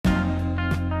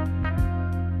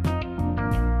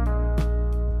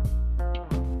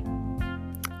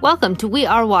Welcome to We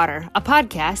Are Water, a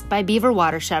podcast by Beaver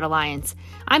Watershed Alliance.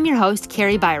 I'm your host,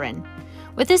 Carrie Byron.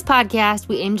 With this podcast,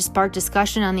 we aim to spark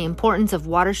discussion on the importance of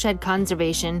watershed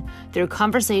conservation through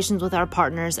conversations with our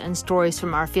partners and stories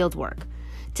from our fieldwork.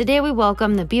 Today, we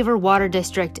welcome the Beaver Water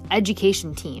District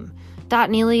Education Team. Dot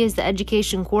Neely is the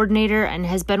education coordinator and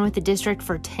has been with the district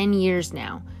for 10 years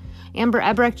now. Amber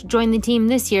Ebrecht joined the team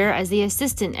this year as the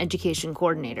assistant education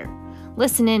coordinator.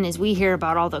 Listen in as we hear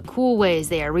about all the cool ways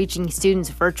they are reaching students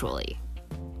virtually.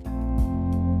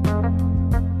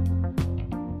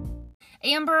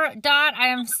 Amber, Dot, I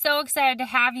am so excited to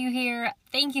have you here.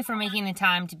 Thank you for making the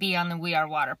time to be on the We Are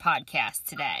Water podcast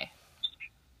today.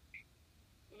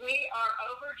 We are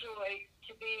overjoyed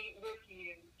to be with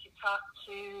you to talk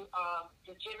to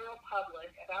the general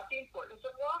public about the importance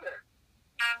of water.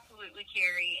 Absolutely,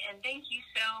 Carrie, and thank you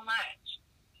so much.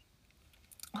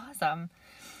 Awesome.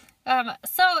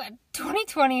 So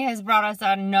 2020 has brought us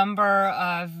a number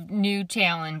of new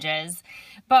challenges,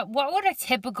 but what would a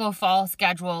typical fall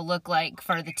schedule look like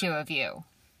for the two of you?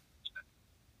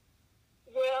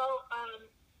 Well,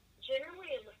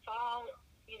 generally in the fall,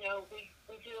 we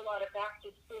do a lot of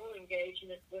back-to-school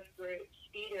engagement with groups,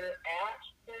 either at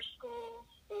their schools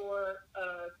or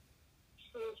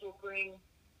schools will bring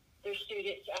their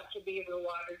students out to Beaver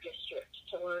Water District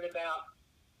to learn about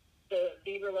the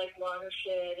Beaver Lake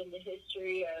watershed and the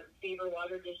history of Beaver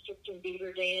Water District and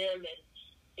Beaver Dam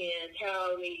and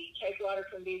how we take water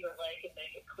from Beaver Lake and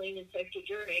make it clean and safe to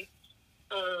drink.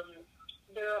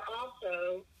 There are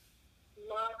also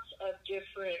lots of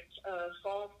different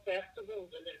fall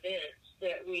festivals and events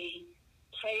that we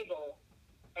table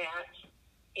at,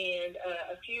 and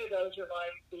a few of those are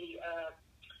like the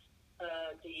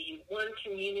One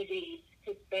Community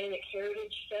Hispanic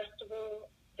Heritage Festival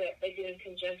that they do in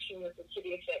conjunction with the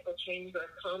City of Fayetteville Chamber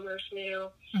of Commerce now.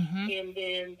 Mm-hmm. And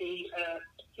then the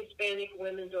Hispanic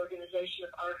Women's Organization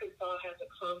of Arkansas has a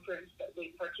conference that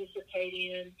we participate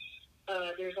in.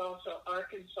 There's also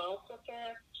Arkansas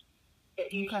Fest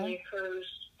that usually occurs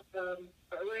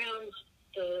around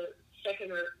the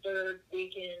second or third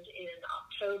weekend in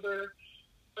October.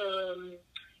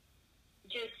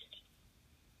 Just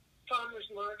farmers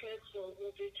markets,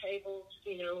 we'll do tables,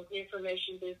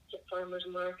 information booths at farmers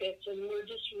markets, and we're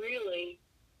just really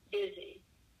busy.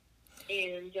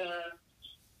 And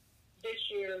this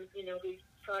year, we've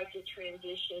tried to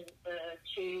transition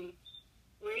to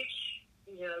reach,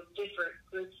 different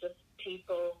groups of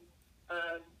people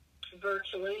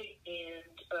virtually,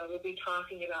 and we'll be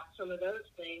talking about some of those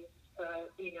things,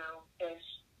 as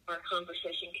our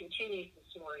conversation continues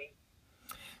this morning.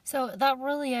 So that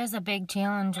really is a big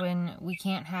challenge when we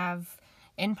can't have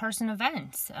in-person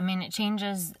events. I mean, it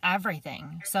changes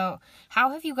everything. So how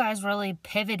have you guys really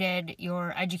pivoted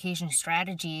your education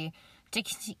strategy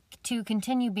to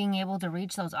continue being able to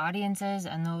reach those audiences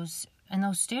and those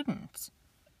students?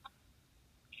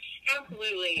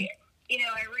 Absolutely.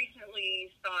 I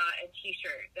recently saw a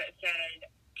T-shirt that said,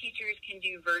 "Teachers can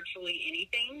do virtually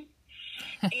anything,"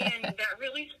 and that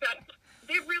really stuck.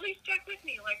 It really stuck with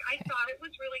me. I thought it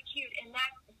was really cute,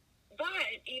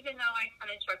 but even though I kind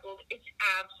of chuckled, it's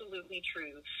absolutely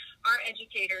true. Our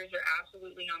educators are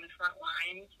absolutely on the front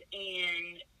lines,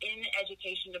 and in the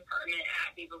education department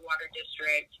at Beaver Water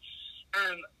District,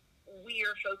 we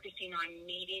are focusing on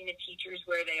meeting the teachers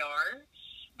where they are.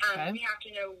 We have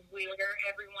to know where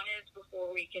everyone is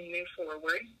before we can move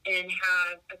forward and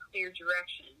have a clear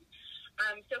direction.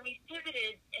 So we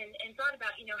pivoted and thought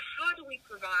about, how do we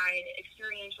provide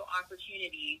experiential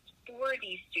opportunities for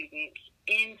these students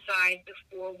inside the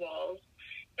four walls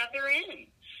that they're in?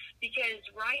 Because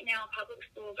right now, public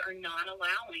schools are not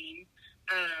allowing,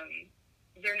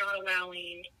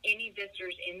 any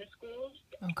visitors in the schools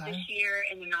this year,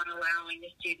 and they're not allowing the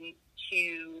students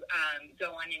to go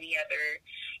on any other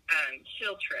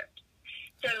field trips.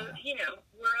 So,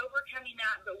 we're overcoming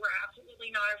that, but we're absolutely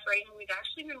not afraid, and we've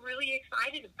actually been really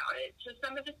excited about it. So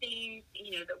some of the things,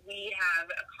 that we have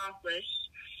accomplished,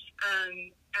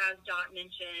 as Dot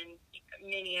mentioned,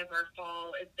 many of our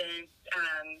fall events,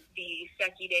 the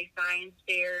Secky Day Science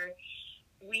Fair,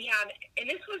 we have, and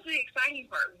this was the exciting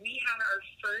part, we had our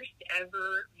first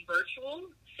ever virtual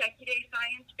Secky Day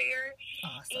Science Fair.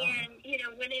 Awesome. And,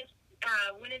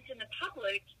 when it's in the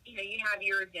public, you have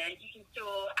your event, you can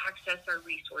still access our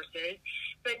resources.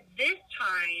 But this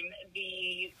time,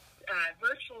 the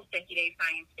virtual Secky Day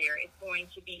Science Fair is going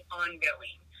to be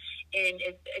ongoing, and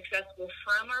it's accessible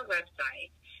from our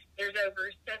website. There's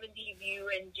over 70 view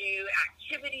and do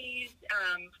activities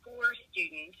for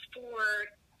students, for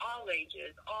all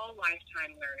ages, all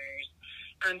lifetime learners.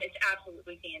 It's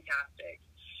absolutely fantastic.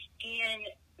 And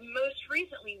most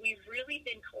recently, we've really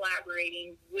been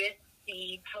collaborating with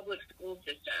the public school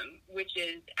system, which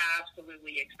is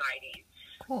absolutely exciting.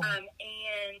 Cool.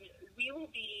 And we will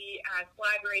be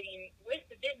collaborating with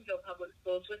the Bentonville Public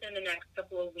Schools within the next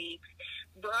couple of weeks,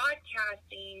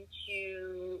 broadcasting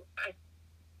to,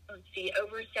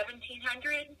 over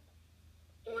 1,700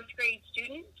 fourth grade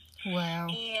students. Wow.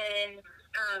 And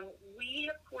we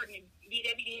have coordinated,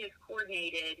 BWD has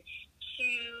coordinated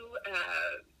two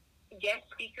guest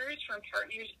speakers from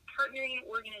partnering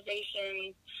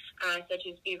organizations such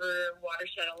as Beaver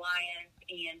Watershed Alliance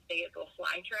and Fayetteville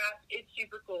Flytrap. It's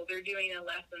super cool. They're doing a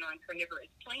lesson on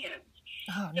carnivorous plants.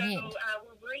 Oh, so neat.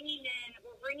 we're bringing in,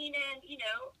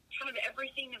 kind of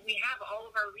everything that we have, all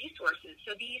of our resources.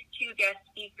 So these two guest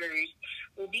speakers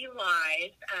will be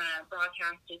live,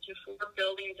 broadcasted to 4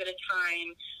 buildings at a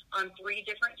time on 3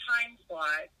 different time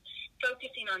slots,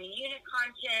 focusing on the unit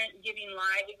content, giving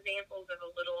live examples of a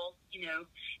little,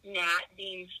 gnat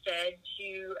being fed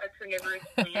to a carnivorous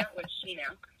plant, which,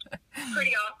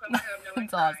 pretty awesome. I hope no one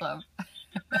That's awesome.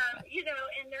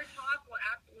 And their talk will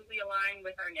absolutely align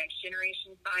with our next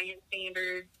generation science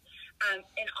standards,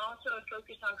 and also a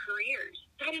focus on careers.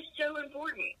 That is so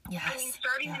important. Yes. I mean,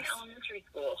 starting in elementary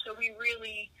school, so we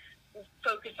really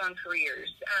focus on careers.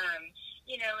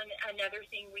 And another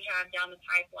thing we have down the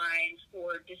pipeline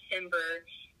for December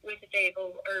with the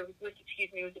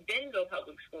Bentonville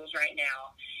Public Schools right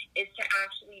now is to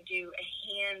actually do a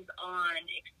hands-on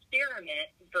experiment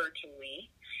virtually,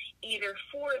 either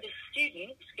for the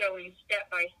students going step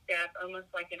by step, almost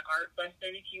like an art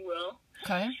lesson, if you will.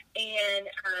 Okay. And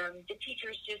the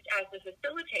teachers just as the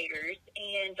facilitators,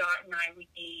 and Dot and I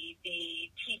would be the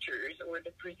teachers or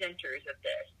the presenters of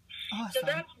this. Awesome. So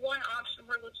that's one option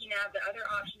we're looking at. The other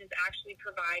option is actually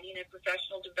providing a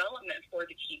professional development for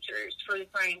the teachers, for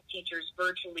the science teachers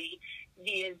virtually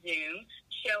via Zoom,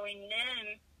 showing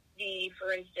them the,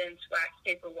 for instance, wax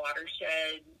paper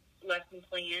watershed lesson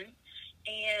plan.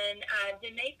 And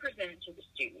then they present it to the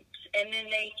students. And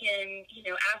then they can,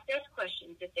 ask us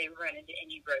questions if they run into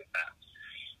any road bumps.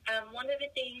 One of the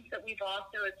things that we've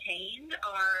also obtained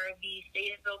are the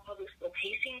Fayetteville Public School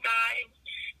pacing guides,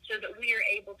 so that we are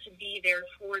able to be there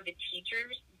for the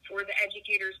teachers, for the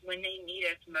educators when they need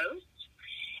us most.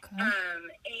 Okay.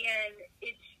 And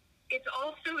it's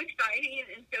all so exciting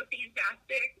and so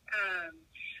fantastic.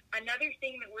 Another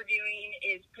thing that we're doing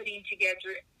is putting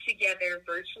together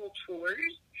virtual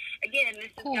tours. Again,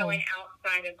 this is going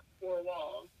outside of 4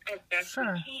 walls as best we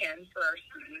can for our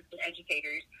students and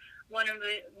educators. One of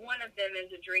them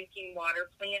is a drinking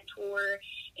water plant tour,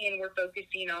 and we're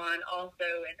focusing on also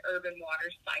an urban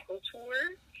water cycle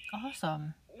tour.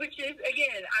 Awesome. Which is,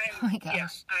 again, I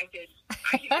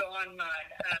could go on and on.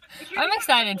 I'm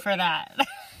excited for that.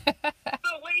 But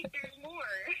wait, there's more.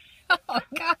 Oh,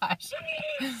 gosh.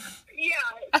 Yeah,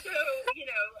 so,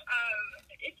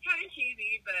 it's kind of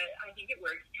cheesy, but I think it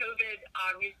works. COVID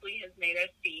obviously has made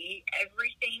us see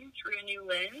everything through a new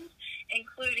lens,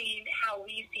 including how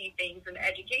we see things in the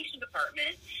education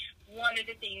department. One of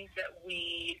the things that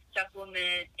we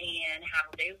supplement and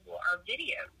have available are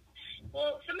videos.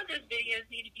 Well, some of those videos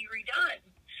need to be redone,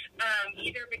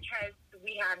 either because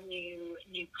we have new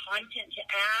content to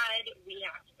add, we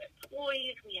have new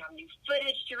employees, we have new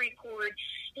footage to record,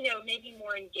 maybe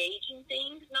more engaging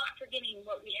things, not forgetting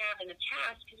what we have in the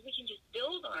past, because we can just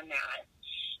build on that.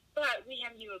 But we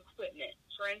have new equipment,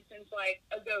 for instance, like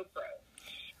a GoPro.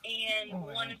 And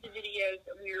one of the videos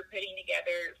that we were putting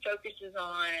together focuses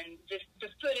on the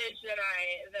footage that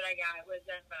I got was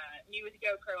of me with a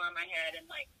GoPro on my head and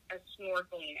like a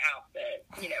snorkeling outfit,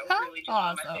 really just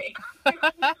awesome. on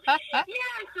my face.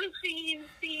 Yeah, so seeing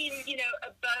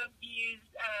above views,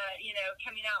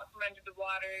 coming out from under the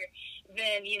water,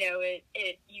 then you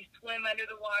swim under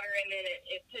the water and then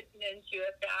it puts it into a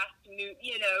fast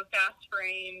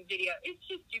frame video. It's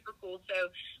just super cool. So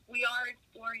we are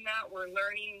exploring that. We're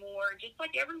learning more, just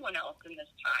like everyone else in this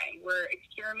time. We're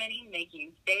experimenting,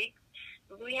 making mistakes.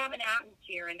 But we have an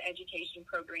atmosphere in the education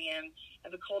program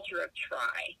of a culture of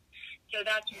try. So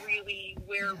that's really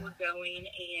where we're going,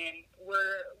 and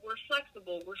we're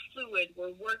flexible, we're fluid,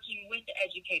 we're working with the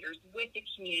educators, with the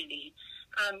community.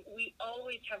 We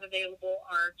always have available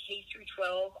our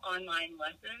K-12 online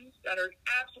lessons that are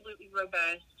absolutely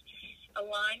robust,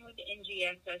 aligned with the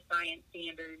NGSS science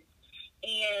standards.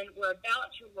 And we're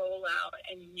about to roll out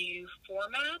a new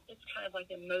format. It's kind of like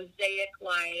a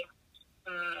mosaic-like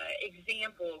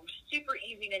example, super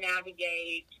easy to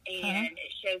navigate, and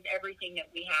it shows everything that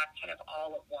we have kind of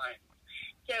all at once.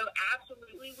 So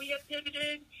absolutely, we have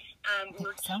pivoted.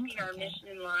 We're keeping our mission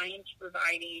in line to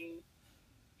providing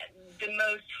the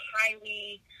most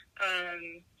highly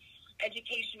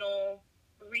educational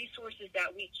resources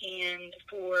that we can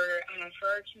for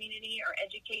our community, our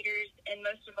educators, and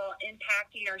most of all,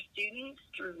 impacting our students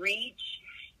through reach,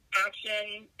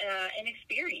 action, and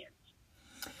experience.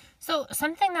 So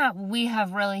something that we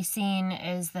have really seen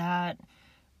is that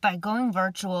by going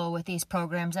virtual with these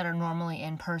programs that are normally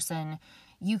in person,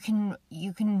 you can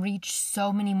reach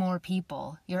so many more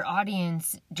people. Your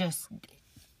audience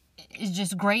is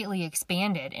just greatly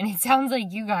expanded. And it sounds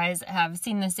like you guys have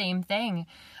seen the same thing.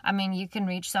 I mean, you can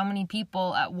reach so many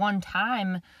people at one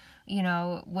time,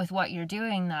 with what you're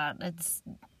doing, that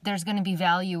there's going to be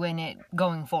value in it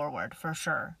going forward for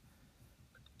sure.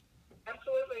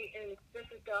 Absolutely. And this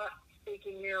is Dot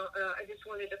speaking now. I just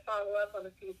wanted to follow up on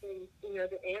a few things,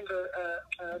 that Amber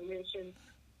mentioned.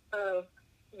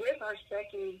 With our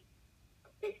SECI,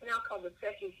 it's now called the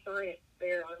SECI Science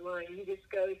Fair online. You just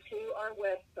go to our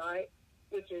website,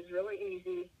 which is really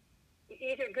easy. You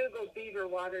either Google Beaver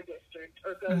Water District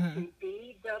or go to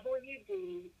bwdh2o.org.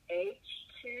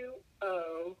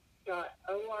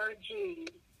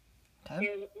 Okay.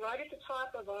 And right at the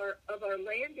top of our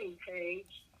landing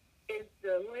page is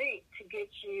the link to get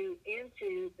you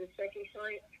into the SECI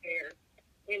Science Fair.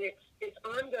 And it's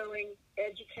ongoing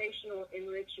educational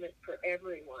enrichment for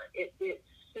everyone. It's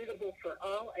suitable for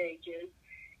all ages,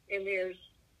 and there's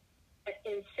an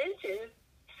incentive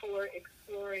for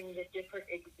exploring the different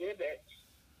exhibits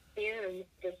in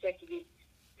the SECI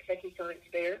Science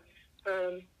Fair.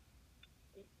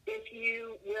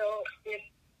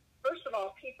 First of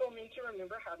all, people need to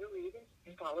remember how to read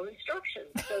and follow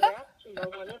instructions. So that's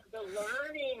one of the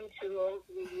learning tools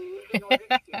we use in order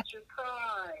to get your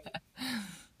prize.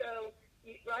 So,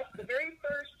 the very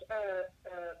first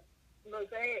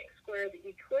mosaic square that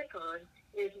you click on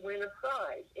is win a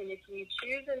prize. And if you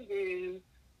choose and do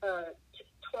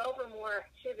 12 or more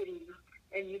activities,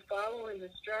 and you follow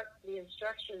the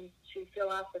instructions to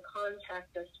fill out the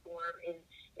contact us form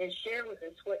and share with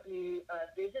us what you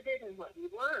visited and what you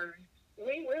learned,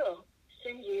 we will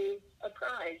send you a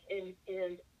prize. And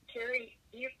Terry,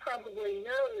 you probably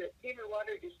know that Beaver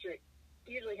Water District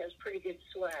usually has pretty good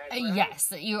swag, right?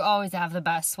 Yes, you always have the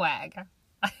best swag.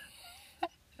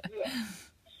 Yeah.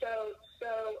 So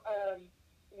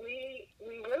we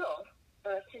will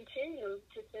continue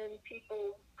to send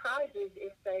people prizes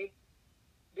if they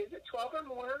visit 12 or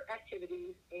more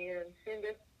activities and send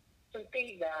us some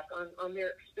feedback on their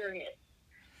experience.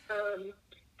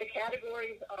 The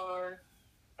categories are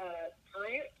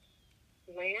science,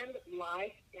 land,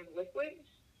 life, and liquids,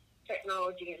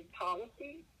 technology and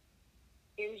policy,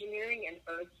 engineering and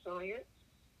earth science,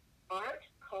 art,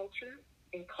 culture,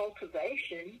 and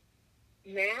cultivation,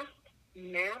 math,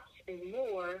 maps, and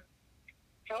more,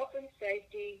 health and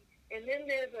safety, and then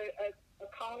there's a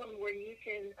column where you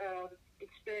can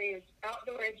experience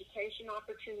outdoor education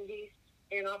opportunities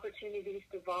and opportunities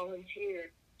to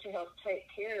volunteer to help take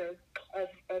care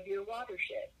of your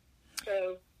watershed.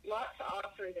 So lots to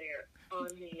offer there on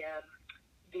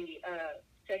the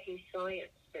SECI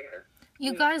Science Fair.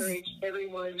 You guys encourage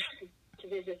everyone to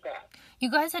visit that. You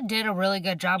guys did a really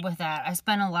good job with that. I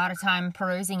spent a lot of time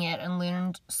perusing it and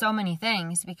learned so many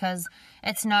things, because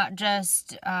it's not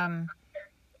just,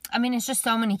 it's just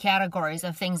so many categories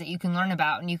of things that you can learn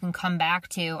about and you can come back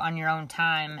to on your own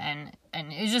time, and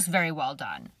it's just very well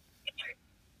done.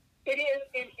 It is,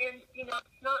 and it's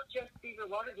not just Beaver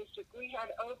Water District. We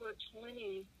had over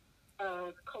 20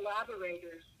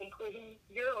 collaborators, including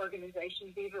your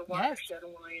organization, Beaver Watershed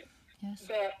Alliance,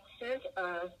 that sent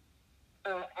us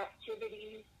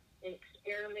activities and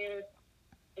experiments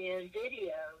and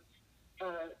videos,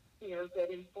 that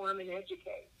inform and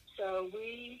educate. So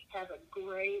we have a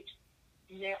great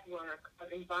network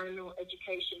of environmental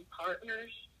education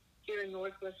partners here in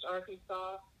Northwest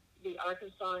Arkansas. The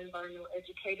Arkansas Environmental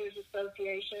Educators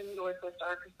Association, Northwest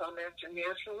Arkansas Master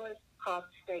Naturalists, Cobb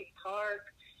State Park,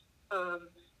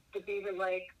 the Beaver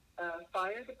Lake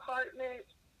Fire Department,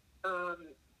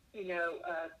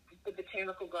 the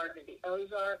Botanical Garden of the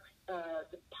Ozarks,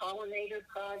 the Pollinator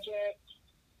Project.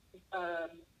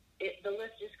 The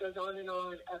list just goes on and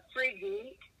on. Free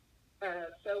Geek.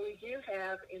 So we do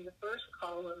have in the first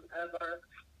column of our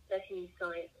SECI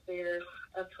Science Fair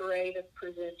a parade of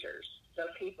presenters, so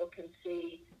people can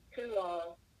see who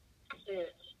all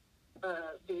sent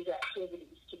these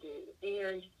activities to do.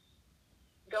 And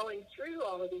going through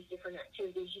all of these different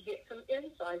activities, you get some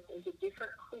insights into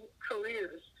different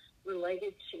careers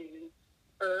related to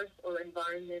earth or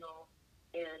environmental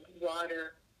and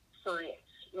water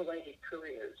science-related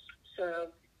careers.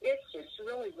 So it's just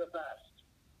really robust.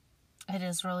 It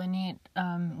is really neat.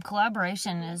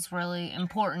 Collaboration is really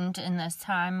important in this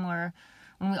time where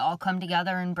when we all come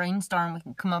together and brainstorm, we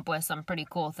can come up with some pretty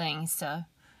cool things to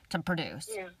produce.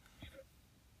 Yeah,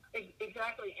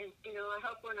 exactly. And, I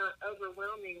hope we're not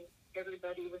overwhelming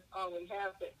everybody with all we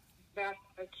have, but back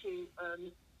to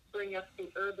bring up the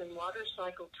Urban Water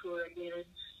Cycle Tour again.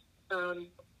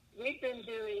 We've been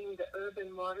doing the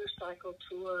Urban Water Cycle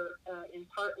Tour in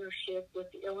partnership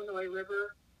with the Illinois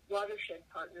River Watershed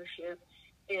Partnership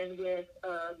and with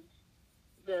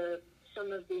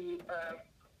some of the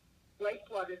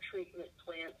wastewater treatment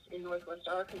plants in Northwest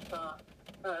Arkansas.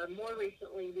 More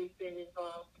recently, we've been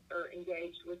involved or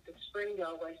engaged with the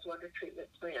Springdale wastewater treatment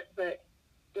plant. But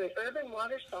the Urban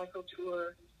Water Cycle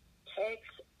Tour takes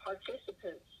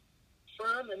participants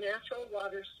from a natural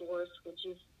water source, which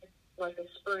is like a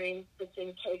spring that's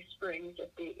in Cave Springs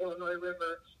at the Illinois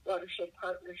River Watershed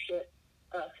Partnership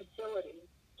facility.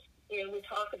 And we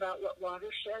talk about what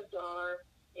watersheds are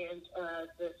and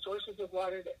the sources of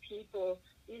water that people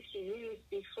used to use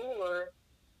before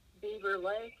Beaver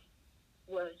Lake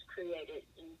was created.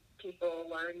 And people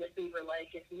learned that Beaver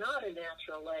Lake is not a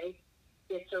natural lake.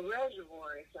 It's a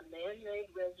reservoir. It's a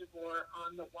man-made reservoir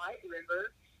on the White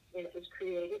River, and it was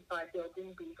created by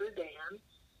building Beaver Dam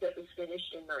that was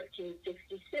finished in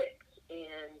 1966.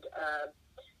 And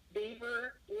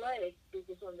Beaver Lake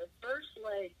is one of the first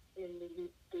lakes in the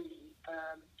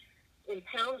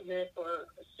impoundment or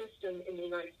system in the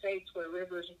United States where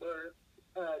rivers were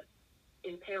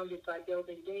impounded by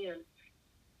building dams.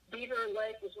 Beaver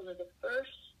Lake was one of the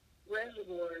first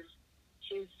reservoirs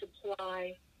to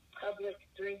supply public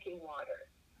drinking water.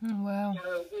 Oh, wow.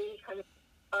 So we kind of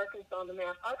Arkansas on the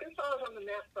map. Arkansas is on the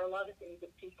map for a lot of things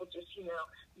that people just,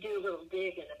 do a little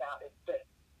digging about it. But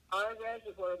our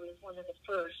reservoir was one of the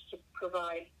first to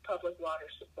provide public water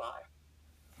supply.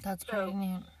 That's pretty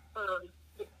neat.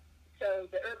 So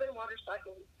the Urban Water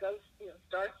Cycle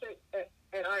starts at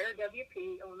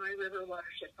IRWP, Illinois River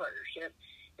Watershed Partnership,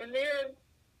 and then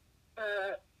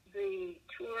the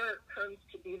tour comes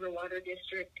to Beaver Water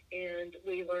District, and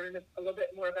we learn a little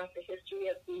bit more about the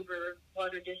history of Beaver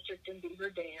Water District and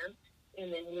Beaver Dam, and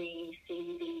then we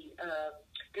see the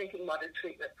drinking water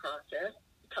treatment process,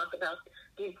 talk about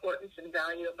the importance and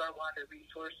value of our water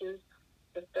resources.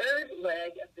 The third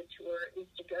leg of the tour is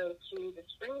to go to the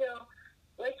Springdale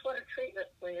wastewater treatment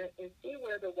plant and see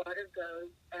where the water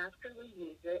goes after we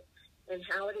use it and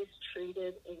how it is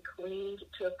treated and cleaned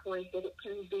to a point that it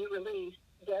can be released,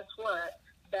 guess what,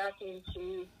 back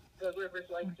into the rivers,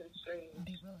 lakes, and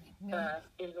streams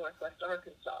in Northwest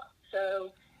Arkansas.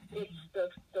 So it's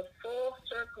the full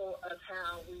circle of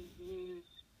how we use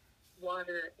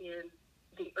water in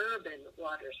the urban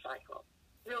water cycle.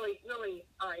 Really, really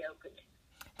eye-opening.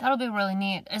 That'll be really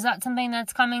neat. Is that something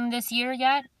that's coming this year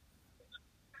yet?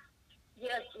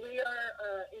 Yes, we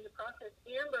are in the process.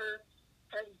 Amber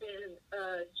has been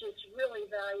just really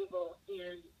valuable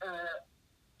in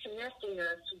connecting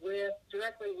us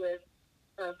directly with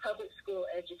public school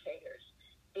educators.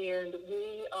 And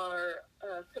we are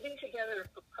putting together a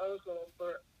proposal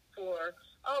for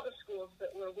all the schools, but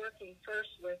we're working first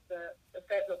with the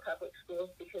Fayetteville Public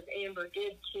Schools because Amber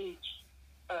did teach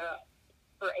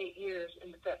for 8 years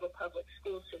in the Fayetteville Public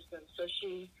School System. So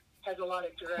she has a lot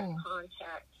of direct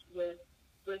contact with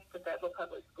the Fayetteville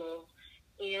Public Schools.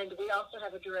 And we also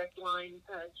have a direct line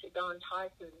to Don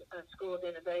Tyson School of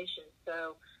Innovation.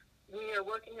 So we are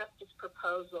working up this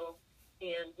proposal,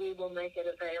 and we will make it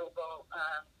available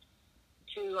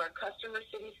to our customer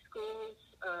city schools,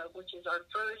 which is our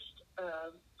first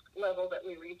level that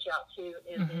we reach out to,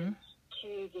 and then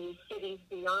to the cities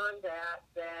beyond that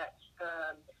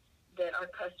our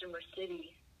customer cities,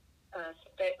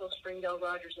 Fayetteville, Springdale,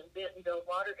 Rogers, and Bentonville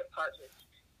water departments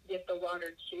get the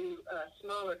water to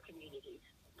smaller communities,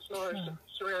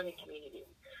 surrounding communities.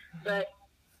 But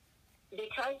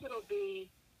because it'll be,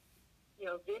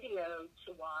 video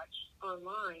to watch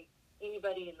online,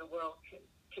 anybody in the world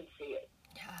can see it.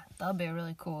 Yeah, that'll be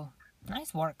really cool.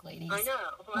 Nice work, ladies. I know,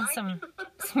 right?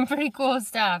 That's some pretty cool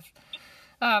stuff.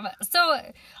 So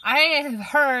I have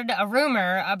heard a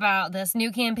rumor about this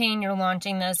new campaign you're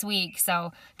launching this week.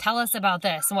 So tell us about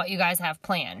this and what you guys have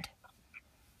planned.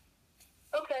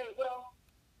 Okay, well,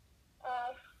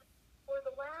 for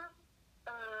the last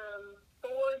 4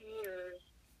 years,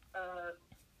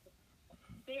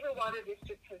 Beaver Water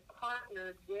District has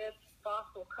partnered with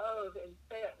Fossil Cove in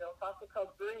Fayetteville, Fossil Cove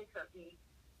Brewing Company,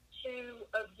 to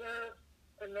observe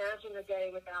Imagine a Day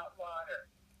Without Water.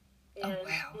 And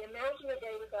the Imagine a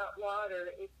Day Without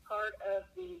Water is part of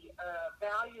the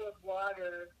Value of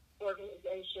Water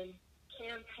organization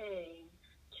campaign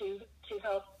to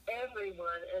help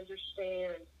everyone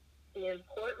understand the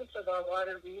importance of our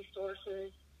water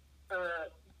resources,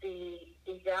 the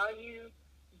value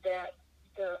that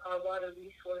our water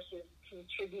resources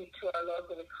contribute to our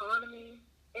local economy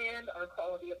and our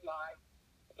quality of life,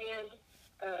 and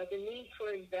the need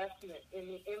for investment in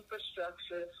the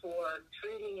infrastructure for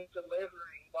treating and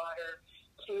delivering water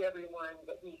to everyone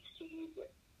that needs to use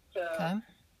it. So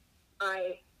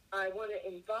I want to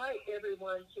invite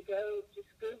everyone to go just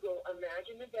Google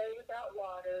Imagine a Day Without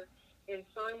Water and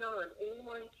sign on.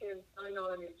 Anyone can sign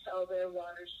on and tell their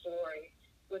water story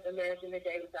with Imagine a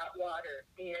Day Without Water.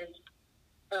 And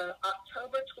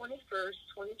October 21st,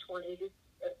 2020,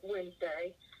 this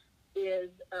Wednesday,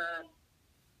 is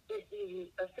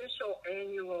the official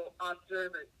annual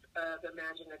observance of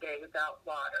Imagine a Day Without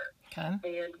Water. Okay.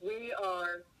 And we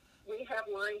have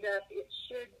lined up, it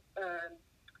should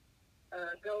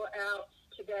go out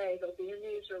today. There'll be a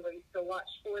news release, so watch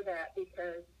for that,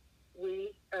 because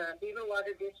we, Beaver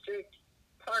Water District,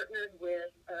 partnered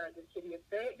with the City of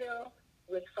Fayetteville,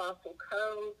 with Fossil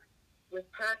Cove, with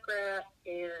PACRAT,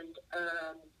 and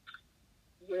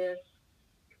with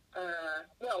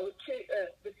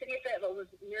the City of Fayetteville was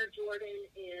Mayor Jordan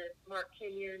and Mark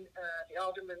Kenyon, the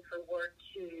alderman for Ward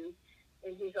 2,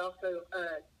 and he's also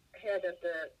head of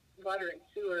the Water and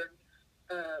Sewer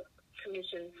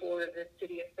Commission for the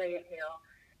City of Fayetteville.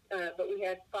 But we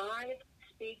had 5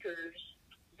 speakers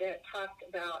that talked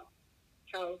about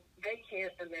how they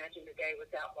can't imagine a day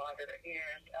without water,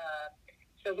 and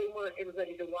so we want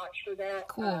everybody to watch for that.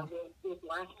 Cool. We'll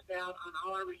blast it out on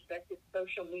all our respective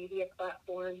social media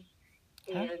platforms,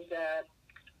 and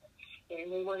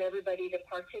we want everybody to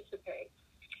participate.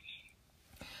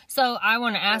 So I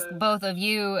want to ask both of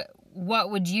you, what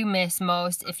would you miss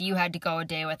most if you had to go a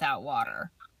day without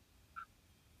water?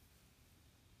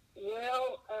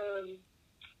 Well,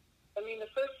 I mean, the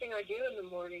first thing I do in the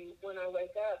morning when I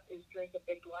wake up is drink a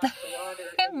big glass of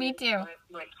water. Me too.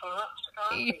 My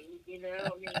coffee, you know.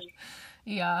 I mean,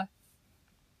 yeah.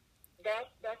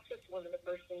 That's just one of the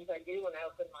first things I do when I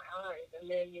open my eyes. And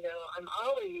then, you know, I'm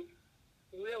always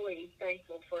really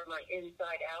thankful for my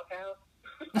inside outhouse.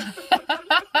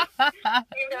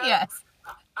 You know, yes.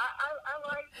 I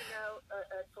like, you know,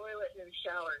 a toilet and a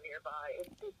shower nearby.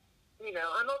 It's just, you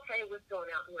know, I'm okay with going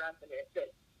out and roughing it,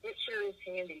 but it sure is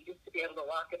handy just to be able to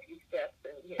walk a few steps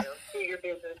and, you know, do your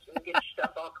business and get your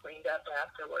stuff all cleaned up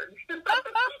afterwards.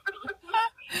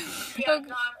 Yeah,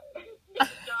 God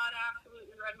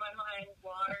absolutely read my mind.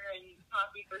 Water and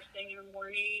coffee first thing in the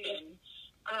morning, and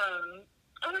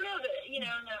I don't know,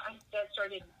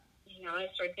 I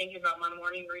started thinking about my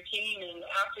morning routine, and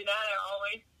after that, I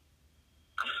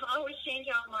always change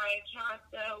out my cat's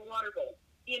water bowl.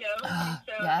 You know,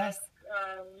 so yes. So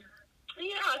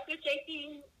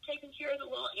taking care of the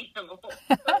little animals.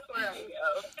 That's where I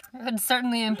go. It would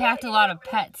certainly impact a lot of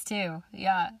pets too.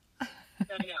 Yeah. I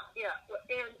know. Yeah,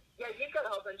 and you've got a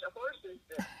whole bunch of horses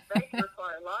that they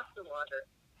require lots of water.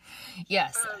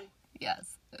 Yes.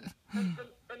 Yes.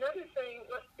 Another thing.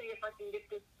 Let's see if I can get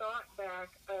this thought back.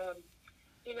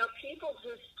 You know, people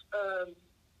just.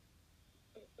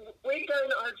 We've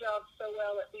done our job so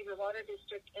well at Beaver Water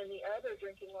District and the other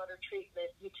drinking water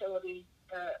treatment utilities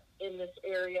in this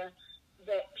area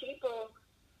that people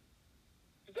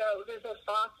go, there's a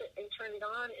faucet and turn it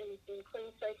on, and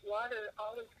clean, safe water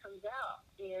always comes out.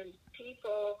 And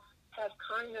people have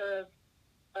kind of,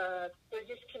 they're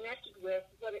disconnected with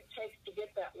what it takes to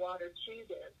get that water to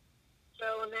them.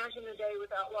 So Imagine a Day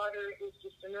Without Water is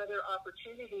just another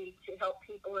opportunity to help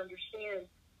people understand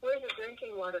where the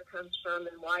drinking water comes from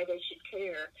and why they should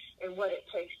care and what it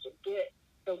takes to get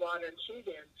the water to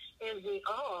them. And we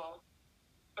all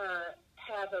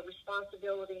have a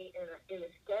responsibility and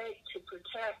a stake to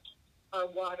protect our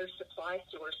water supply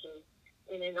sources.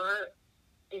 And in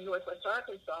Northwest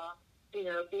Arkansas, you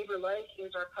know, Beaver Lake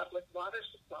is our public water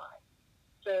supply.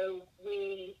 So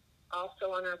we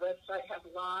also on our website have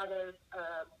a lot of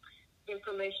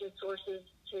information sources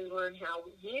to learn how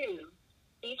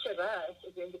each of us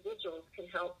as individuals can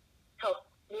help.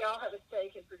 We all have a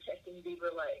stake in protecting Beaver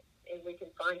Lake, and we can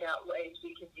find out ways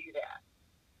we can do that.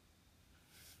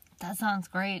 That sounds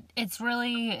great. It's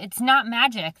not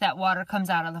magic that water comes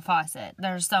out of the faucet.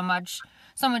 There's so much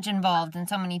involved and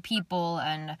so many people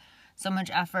and so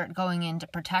much effort going in to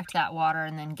protect that water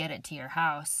and then get it to your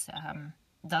house.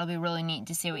 That'll be really neat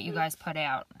to see what you guys put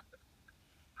out.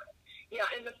 Yeah,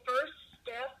 and the first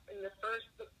step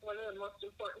one of the most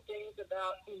important things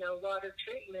about, you know, water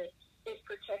treatment is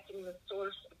protecting the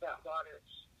source of that water.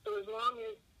 So as long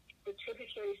as the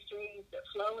tributary streams that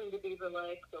flow into Beaver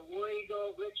Lake, the War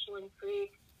Eagle, Richland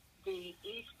Creek, the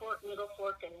East Fork, Middle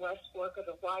Fork, and West Fork of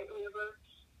the White River,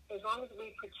 as long as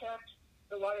we protect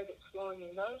the water that's flowing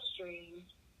in those streams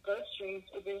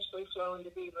eventually flow into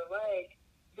Beaver Lake,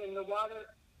 then the water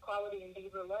quality in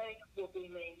Beaver Lake will be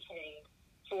maintained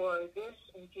for this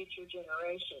and future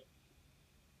generations.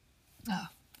 Oh,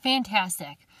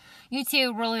 fantastic. You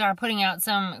two really are putting out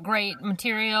some great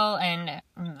material, and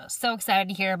I'm so excited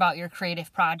to hear about your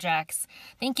creative projects.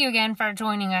 Thank you again for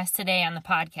joining us today on the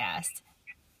podcast.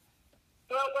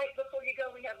 Well, wait, before you go,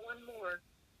 we have one more.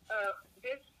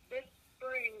 This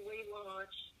spring, we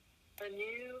launched a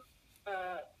new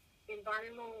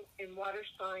environmental and water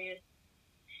science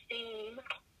STEAM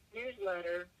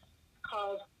newsletter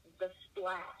called The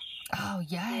Splash. Oh,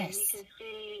 yes. And you can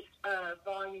see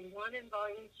Volume 1 and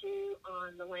Volume 2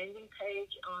 on the landing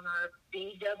page on our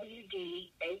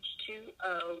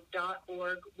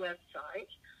bwdh2o.org website.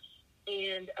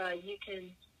 And you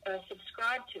can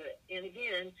subscribe to it. And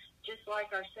again, just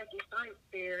like our second science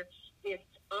fair, it's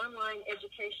online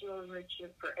educational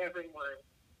enrichment for everyone,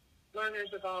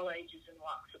 learners of all ages and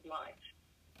walks of life.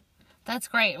 That's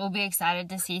great. We'll be excited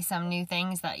to see some new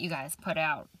things that you guys put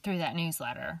out through that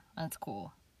newsletter. That's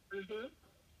cool.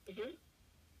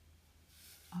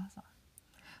 Awesome.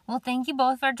 Well, thank you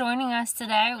both for joining us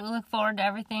today. We look forward to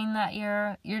everything that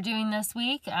you're doing this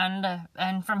week and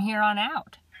from here on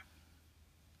out.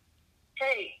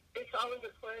 Hey, it's always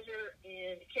a pleasure,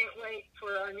 and can't wait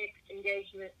for our next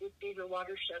engagement with Beaver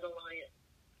Watershed Alliance.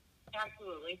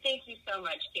 Absolutely. Thank you so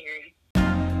much, Carrie.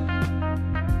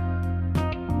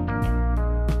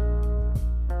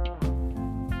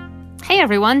 Hey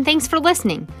everyone, thanks for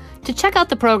listening. To check out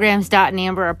the programs Dot and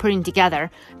Amber are putting together,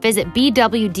 visit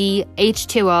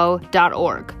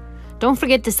bwdh2o.org. Don't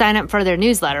forget to sign up for their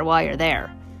newsletter while you're there.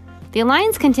 The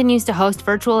Alliance continues to host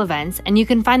virtual events, and you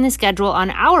can find the schedule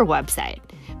on our website,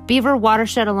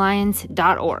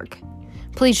 beaverwatershedalliance.org.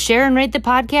 Please share and rate the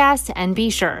podcast, and be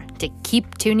sure to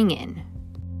keep tuning in.